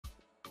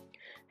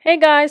Hey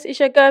guys,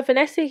 it's your girl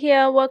Vanessa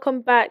here.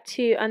 Welcome back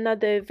to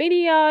another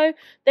video.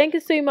 Thank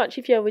you so much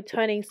if you're a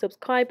returning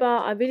subscriber.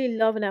 I really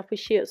love and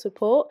appreciate your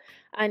support.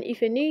 And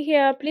if you're new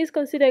here, please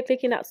consider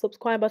clicking that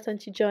subscribe button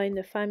to join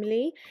the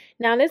family.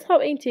 Now let's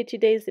hop into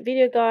today's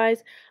video,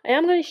 guys. I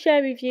am going to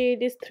share with you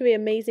these three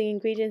amazing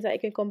ingredients that you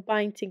can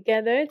combine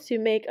together to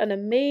make an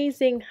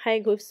amazing hair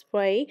growth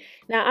spray.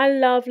 Now I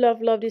love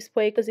this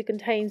spray because it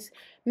contains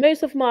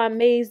most of my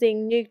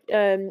amazing new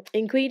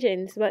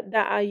ingredients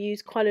that I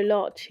use quite a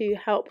lot to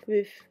help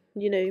with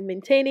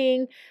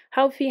maintaining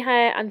healthy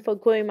hair and for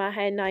growing my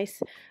hair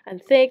nice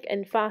and thick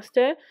and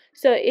faster.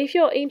 So if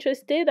you're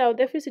interested, I'll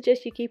definitely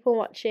suggest you keep on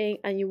watching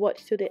and you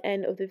watch to the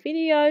end of the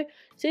video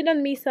so you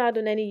don't miss out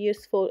on any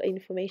useful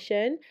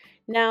information.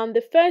 Now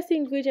the first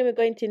ingredient we're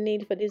going to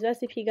need for this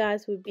recipe,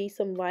 guys, will be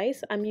some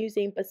rice. I'm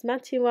using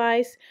basmati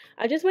rice.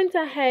 I just went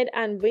ahead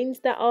and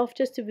rinsed that off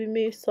just to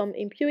remove some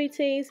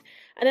impurities,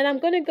 and then I'm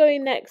going to go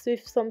in next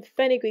with some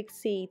fenugreek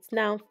seeds.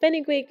 Now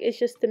fenugreek is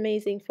just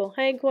amazing for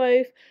hair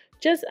growth,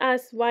 just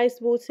as rice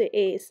water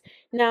is.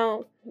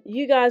 Now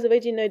you guys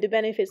already know the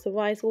benefits of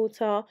rice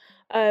water.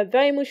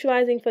 Very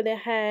moisturizing for the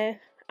hair,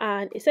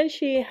 and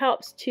essentially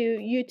helps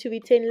you to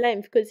retain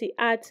length because it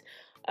adds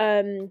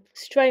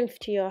strength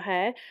to your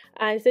hair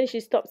and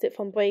essentially stops it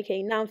from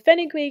breaking. Now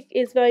fenugreek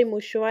is very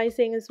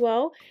moisturizing as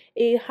well.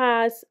 It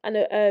has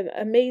an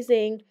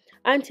amazing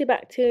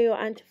antibacterial,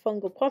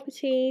 antifungal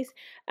properties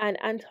and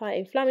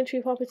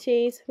anti-inflammatory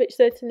properties, which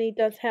certainly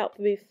does help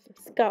with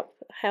scalp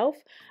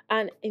health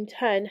and in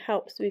turn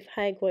helps with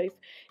hair growth.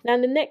 Now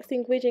the next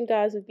ingredient,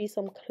 guys, would be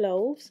some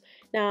cloves.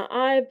 Now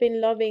I've been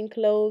loving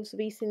cloves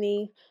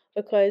recently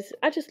because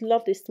I just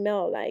love the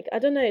smell. Like, I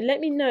don't know, let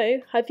me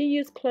know, have you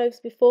used cloves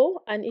before,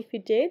 and if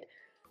you did,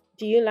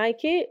 do you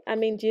like it? I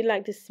mean, do you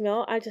like the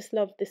smell? I just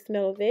love the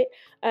smell of it.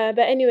 But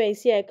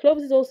anyways, yeah,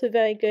 cloves is also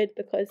very good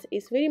because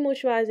it's really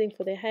moisturizing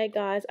for the hair,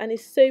 guys, and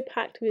it's so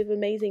packed with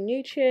amazing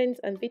nutrients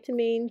and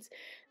vitamins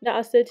that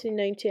are certainly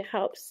known to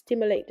help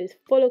stimulate the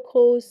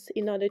follicles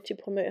in order to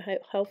promote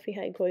healthy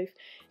hair growth.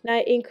 Now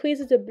it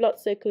increases the blood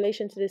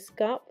circulation to the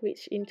scalp,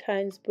 which in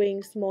turn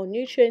brings more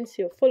nutrients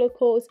to your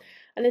follicles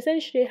and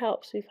essentially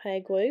helps with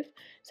hair growth.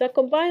 So I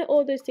combine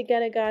all those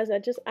together, guys. I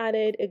just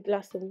added a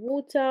glass of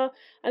water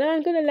and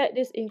I'm going to let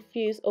this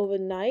infuse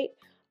overnight.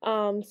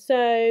 But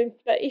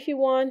if you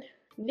want,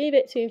 leave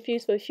it to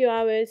infuse for a few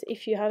hours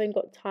if you haven't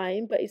got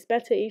time, but it's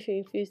better if you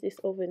infuse this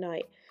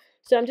overnight.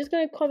 So I'm just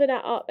going to cover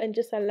that up and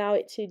just allow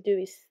it to do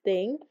its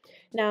thing.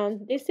 Now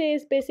this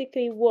is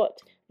basically what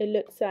it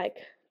looks like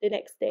the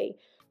next day.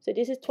 So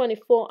this is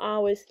 24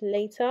 hours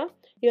later.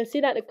 You can see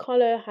that the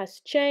color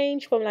has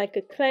changed from like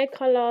a clear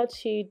color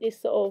to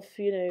this sort of,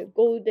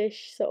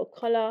 goldish sort of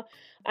color.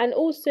 And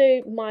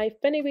also my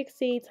fenugreek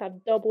seeds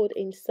have doubled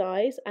in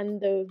size and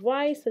the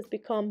rice has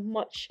become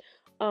much,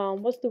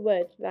 what's the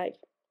word, like,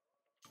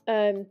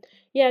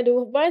 yeah,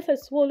 the rice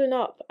has swollen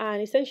up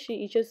and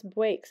essentially it just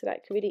breaks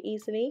like really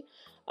easily.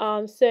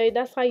 So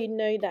that's how you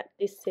know that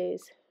this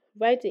is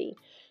ready.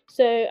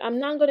 So I'm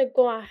now going to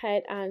go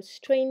ahead and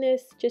strain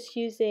this just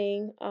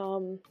using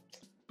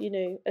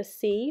a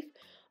sieve,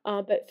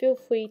 but feel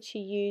free to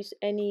use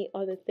any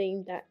other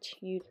thing that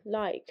you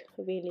like,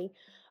 really.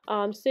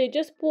 So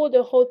just pour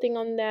the whole thing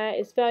on there.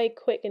 It's very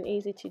quick and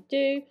easy to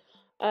do,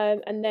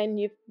 and then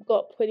you've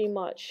got pretty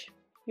much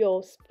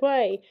your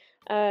spray.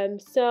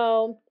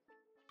 So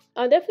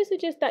I'll definitely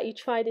suggest that you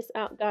try this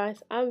out,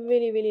 guys. I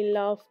really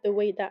love the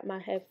way that my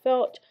hair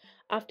felt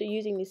after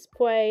using this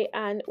spray,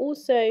 and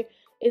also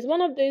it's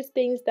one of those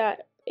things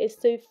that is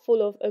so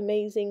full of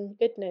amazing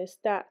goodness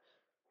that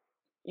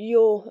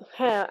your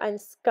hair and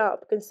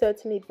scalp can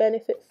certainly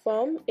benefit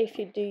from if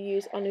you do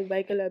use on a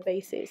regular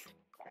basis.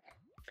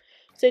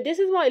 So this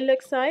is what it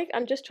looks like.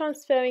 I'm just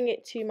transferring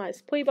it to my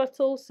spray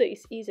bottle so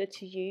it's easier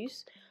to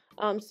use.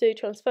 So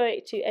transfer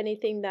it to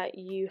anything that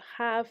you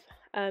have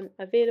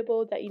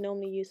available that you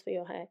normally use for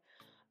your hair.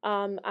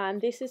 And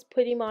this is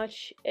pretty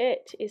much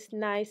it. It's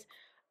nice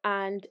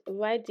and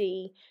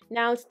ready.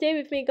 Now stay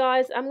with me,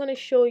 guys. I'm going to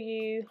show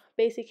you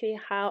basically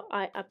how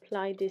I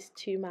apply this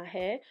to my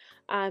hair,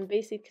 and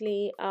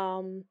basically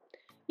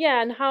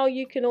yeah, and how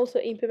you can also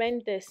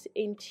implement this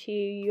into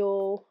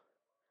your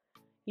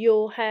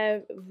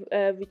hair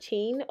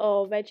routine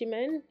or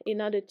regimen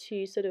in order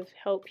to sort of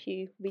help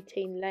you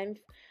retain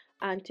length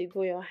and to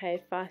grow your hair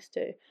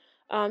faster.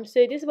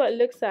 So this is what it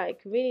looks like.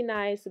 Really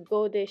nice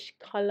goldish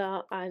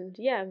color, and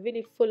yeah,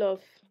 really full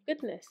of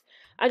goodness.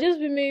 I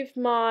just removed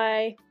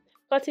my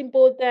cutting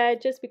board there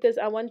just because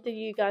I wanted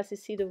you guys to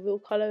see the real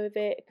color of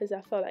it, because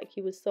I felt like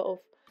he was sort of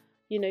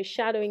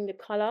shadowing the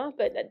color,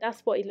 but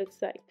that's what it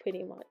looks like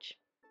pretty much.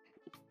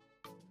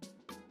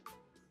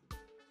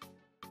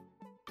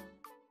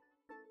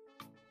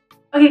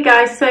 Okay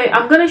guys, so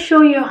I'm going to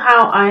show you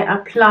how I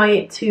apply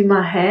it to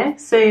my hair.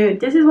 So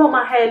this is what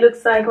my hair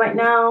looks like right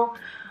now.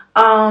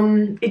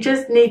 It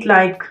just needs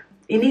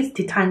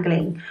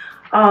detangling.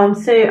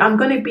 So I'm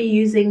going to be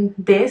using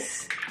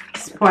this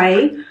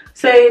spray.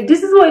 So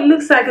this is what it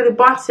looks like at the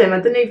bottom. I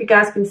don't know if you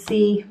guys can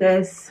see,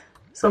 there's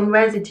some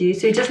residue,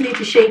 so you just need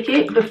to shake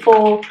it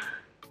before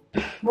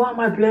Why am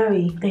I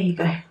blurry? There you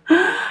go.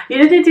 You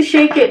don't need to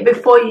shake it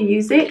before you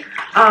use it.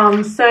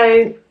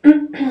 So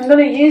I'm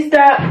gonna use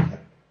that.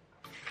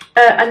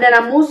 And then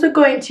I'm also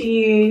going to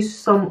use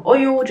some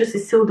oil just to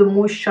seal the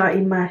moisture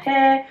in my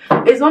hair.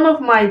 It's one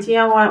of my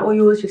DIY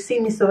oils. You've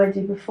seen this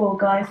already before,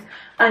 guys.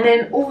 And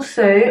then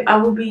also I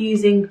will be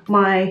using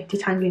my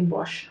detangling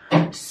brush.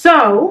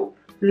 So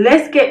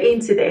let's get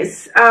into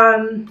this.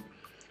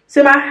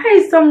 So my hair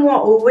is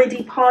somewhat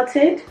already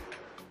parted.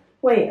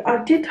 Wait,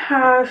 I did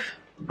have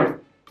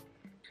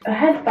a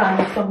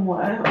headband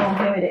somewhere. Oh,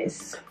 here it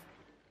is.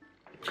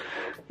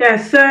 Yeah,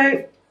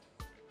 so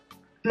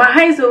my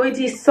hair is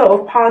already sort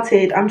of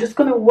parted. I'm just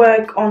going to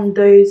work on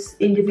those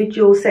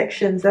individual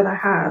sections that I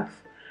have,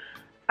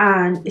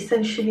 and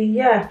essentially,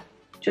 yeah,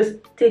 just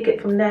take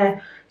it from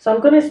there. So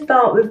I'm going to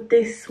start with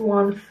this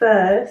one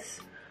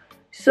first.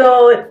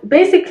 So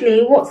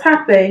basically what's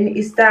happened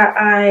is that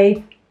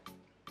I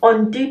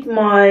undid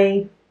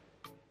my,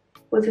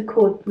 what's it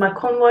called, my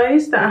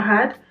cornrows that I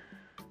had.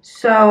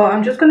 So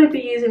I'm just going to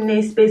be using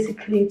this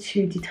basically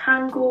to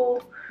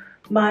detangle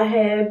my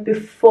hair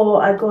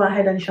before I go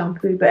ahead and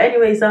shampoo. But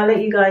anyways, I'll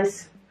let you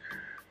guys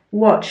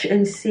watch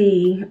and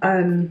see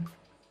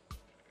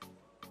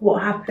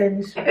what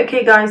happens.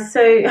 Okay guys,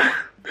 so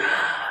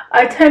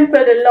I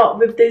tempered a lot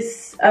with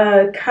this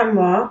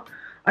camera.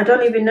 I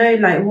don't even know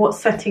like what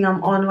setting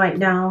I'm on right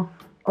now,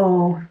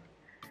 or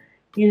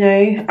you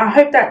know, I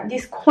hope that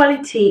this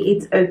quality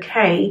is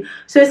okay.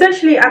 So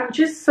essentially I'm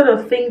just sort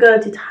of finger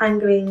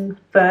detangling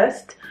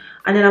first,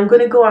 and then I'm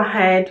going to go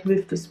ahead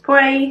with the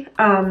spray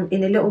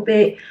in a little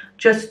bit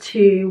just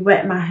to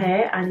wet my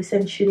hair and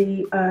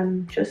essentially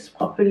just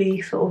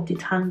properly sort of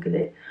detangle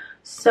it.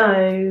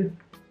 So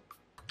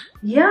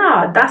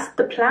yeah, that's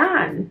the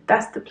plan.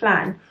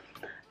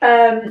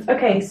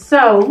 Okay,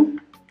 so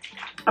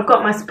I've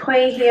got my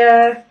spray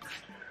here.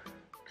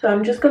 So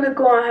I'm just going to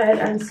go ahead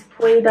and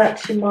spray that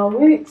to my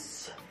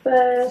roots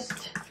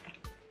first.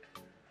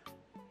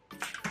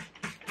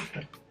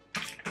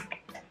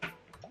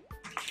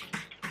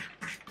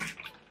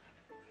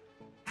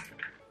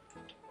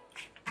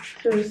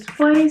 So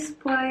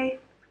spray.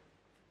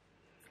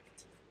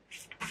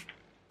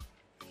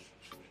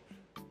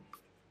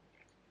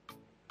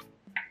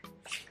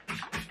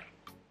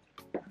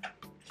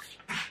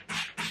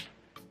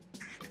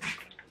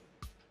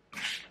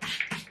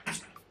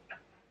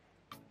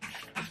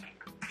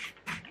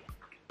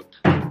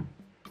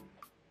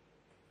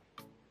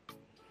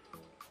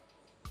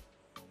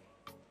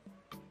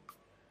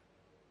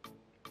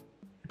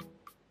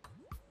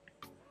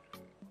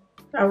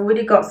 I've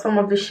already got some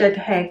of the shed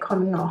hair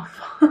coming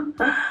off.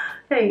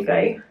 There you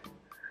go.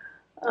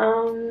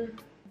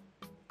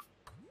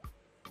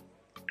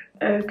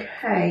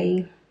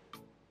 Okay,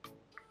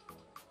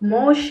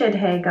 more shed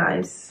hair,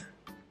 guys.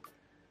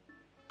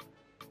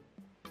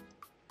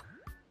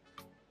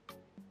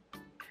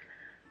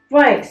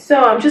 Right,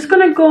 so I'm just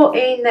gonna go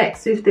in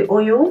next with the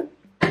oil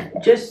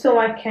just so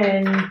I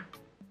can,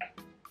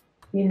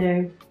 you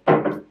know,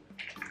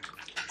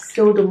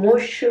 seal the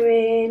moisture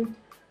in.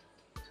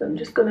 So I'm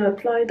just gonna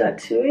apply that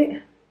to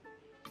it.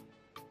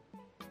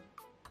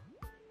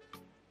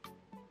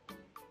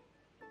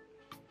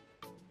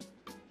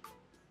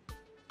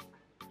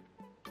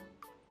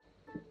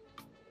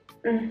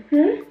 And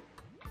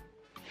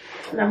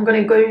I'm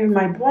gonna go with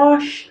my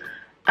brush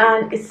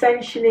and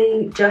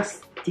essentially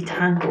just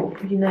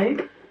detangle, you know.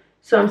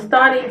 So I'm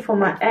starting from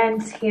my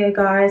ends here,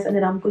 guys, and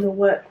then I'm gonna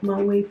work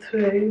my way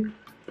through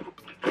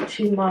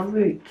to my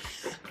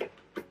roots.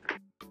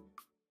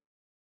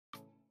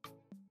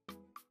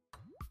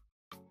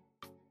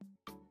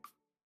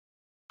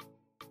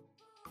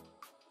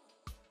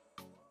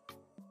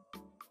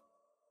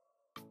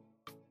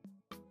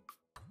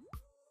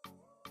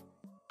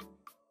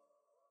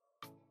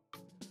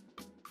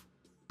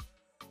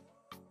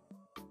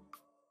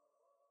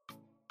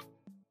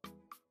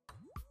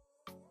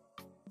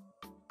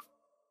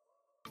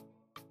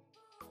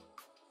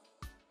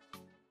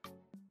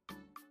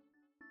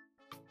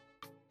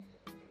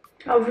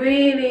 I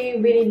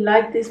really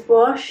like this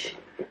brush.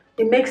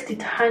 It makes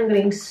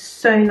detangling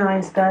so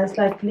nice, guys.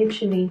 Like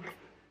literally,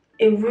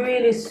 it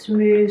really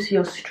smooths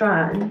your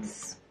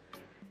strands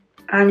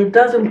and it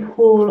doesn't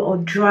pull or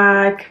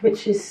drag,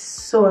 which is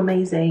so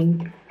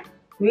amazing.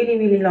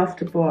 Really love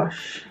the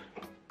brush.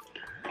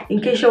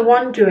 In case you're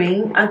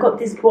wondering, I got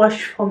this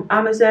brush from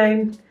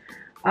Amazon.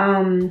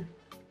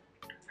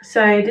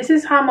 So this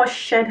is how much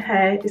shed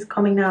hair is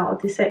coming out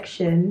of this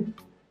section.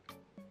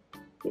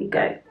 There you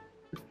go.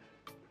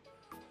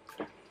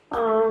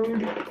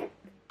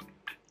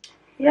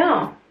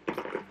 Yeah,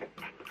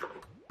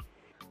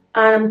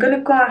 and I'm gonna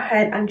go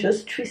ahead and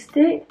just twist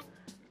it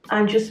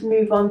and just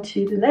move on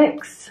to the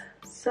next.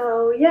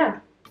 So yeah.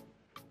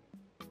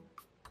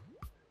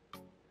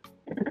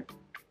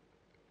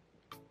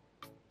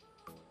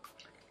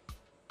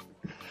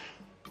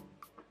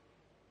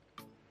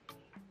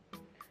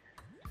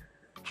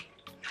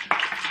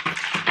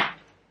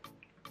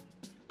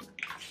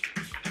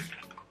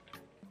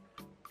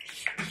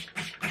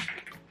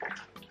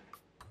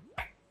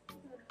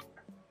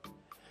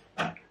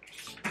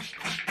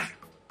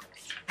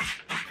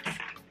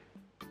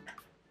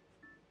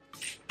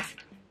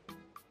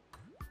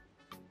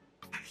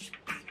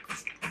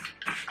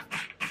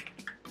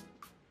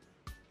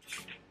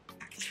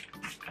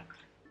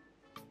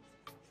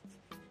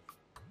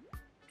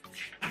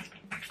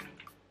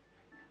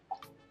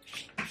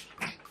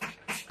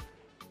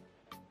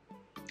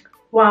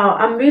 Wow,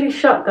 I'm really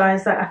shocked,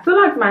 guys. Like, I feel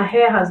like my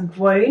hair has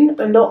grown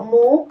a lot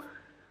more.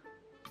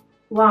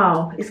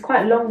 Wow, it's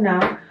quite long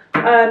now.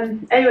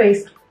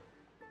 Anyways,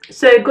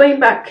 so going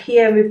back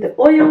here with the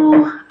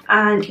oil,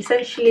 and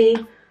essentially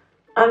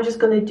I'm just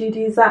going to do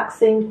the exact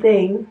same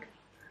thing.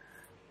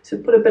 So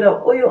put a bit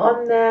of oil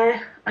on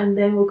there, and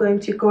then we're going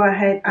to go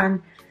ahead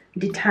and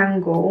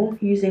detangle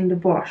using the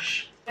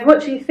brush.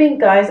 What do you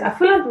think, guys? I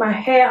feel like my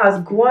hair has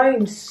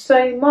grown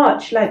so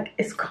much. Like,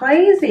 it's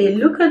crazy.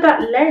 Look at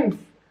that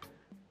length.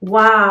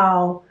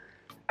 Wow.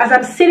 As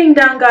I'm sitting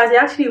down, guys, it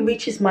actually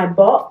reaches my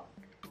butt.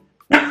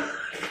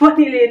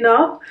 Funnily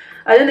enough,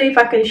 I don't know if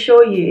I can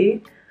show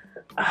you.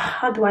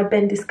 How do I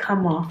bend this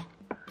camera?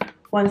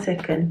 1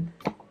 second.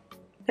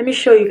 Let me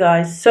show you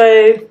guys.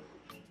 So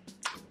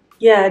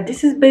yeah,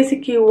 this is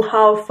basically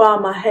how far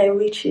my hair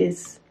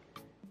reaches.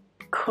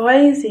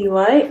 Crazy,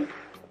 right?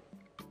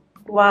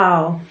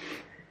 Wow.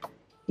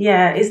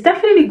 Yeah, it's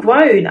definitely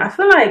grown. I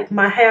feel like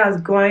my hair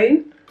has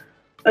grown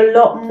a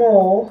lot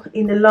more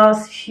in the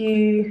last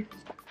few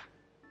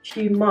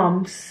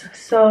months.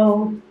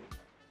 So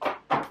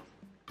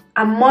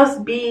I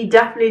must be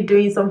definitely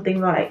doing something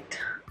right.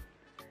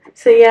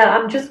 So yeah,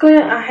 I'm just going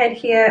ahead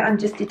here and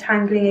just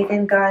detangling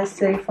again, guys.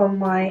 So from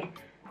my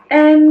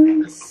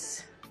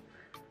ends,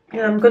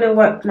 and I'm going to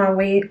work my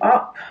way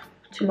up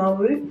to my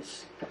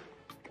roots.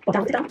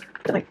 Down.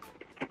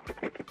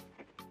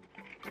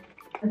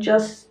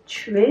 Just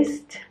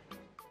twist.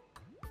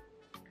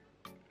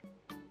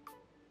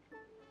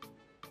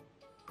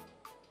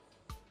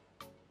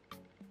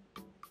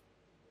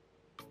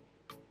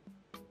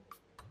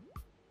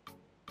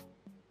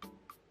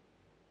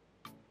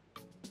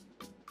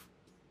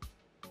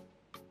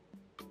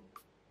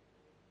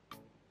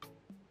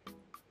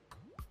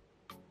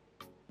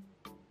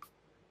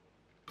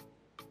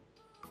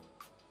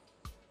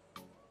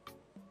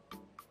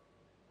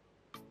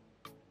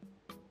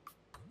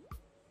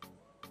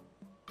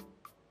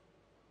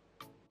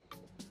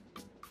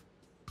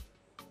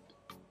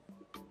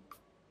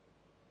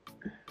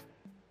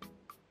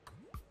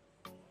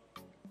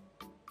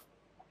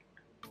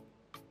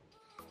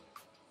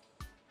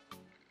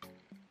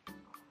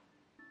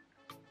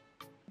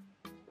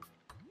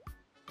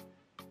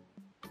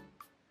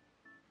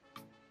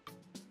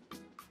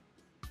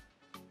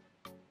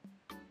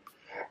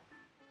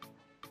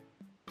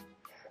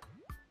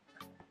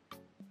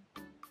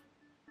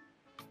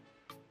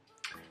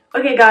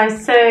 Okay,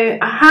 guys, so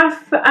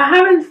I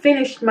haven't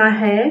finished my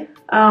hair.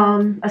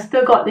 I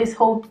still got this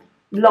whole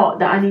lot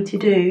that I need to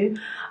do.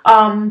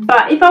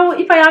 But if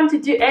I am to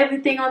do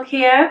everything on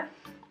here,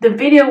 the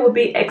video will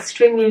be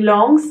extremely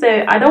long.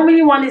 So I don't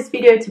really want this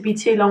video to be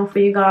too long for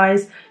you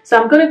guys.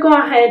 So I'm gonna go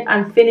ahead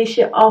and finish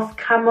it off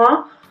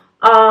camera.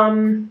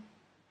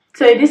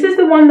 So this is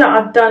the one that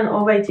I've done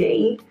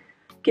already.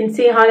 You can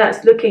see how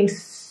that's looking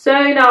so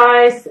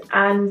nice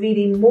and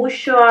really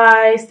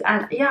moisturized,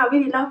 and yeah, I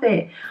really love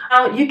it.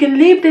 Now you can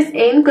leave this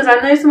in, because I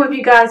know some of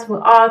you guys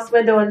will ask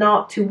whether or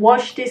not to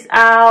wash this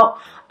out.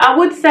 I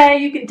would say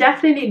you can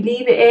definitely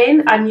leave it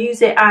in and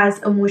use it as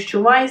a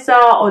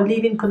moisturizer or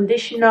leave-in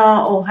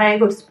conditioner or hair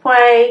growth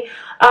spray.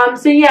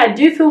 So yeah,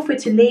 do feel free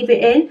to leave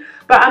it in,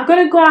 but I'm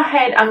gonna go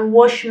ahead and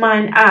wash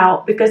mine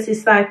out because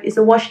it's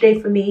a wash day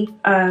for me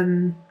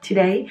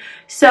today.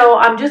 So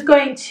I'm just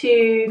going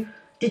to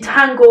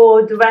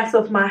detangle the rest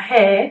of my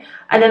hair,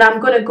 and then I'm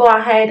going to go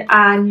ahead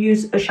and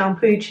use a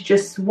shampoo to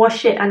just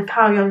wash it and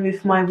carry on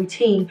with my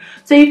routine.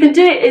 So you can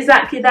do it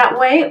exactly that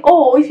way,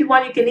 or if you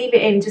want you can leave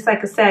it in, just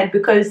like I said,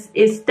 because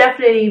it's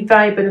definitely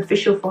very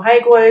beneficial for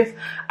hair growth,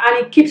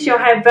 and it keeps your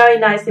hair very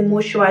nice and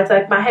moisturized.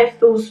 Like, my hair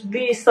feels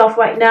really soft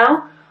right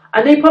now.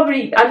 I know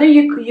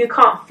you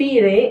can't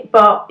feel it,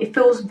 but it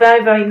feels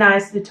very, very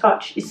nice. The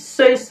touch is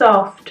so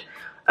soft,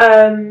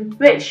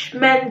 which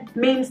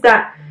means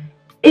that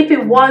if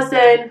it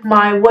wasn't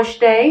my wash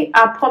day,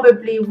 I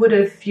probably would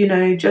have, you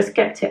know, just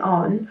kept it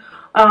on.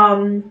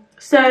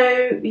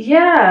 So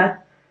yeah,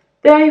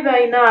 very,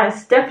 very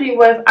nice. Definitely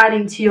worth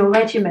adding to your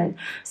regimen.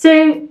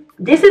 So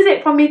this is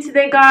it from me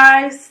today,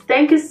 guys.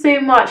 Thank you so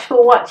much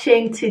for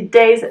watching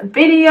today's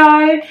video.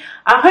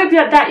 I hope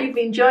that you've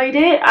enjoyed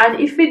it,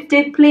 and if you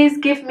did, please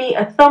give me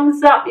a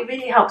thumbs up. It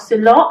really helps a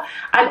lot.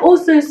 And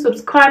also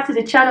subscribe to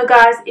the channel,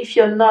 guys, if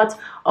you're not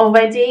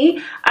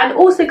already. And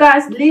also,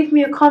 guys, leave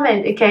me a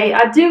comment, okay?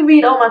 I do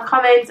read all my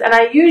comments, and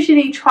I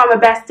usually try my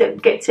best to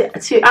get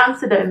to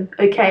answer them,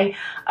 okay,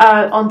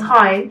 on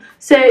time.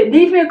 So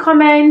leave me a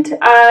comment,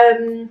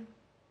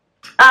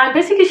 and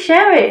basically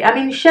share it. I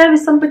mean, share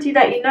with somebody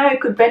that you know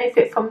could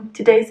benefit from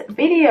today's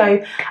video,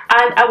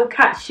 and I will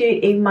catch you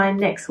in my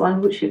next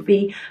one, which should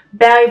be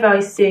very,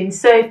 very soon.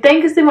 So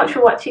thank you so much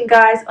for watching,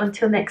 guys.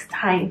 Until next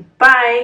time, bye.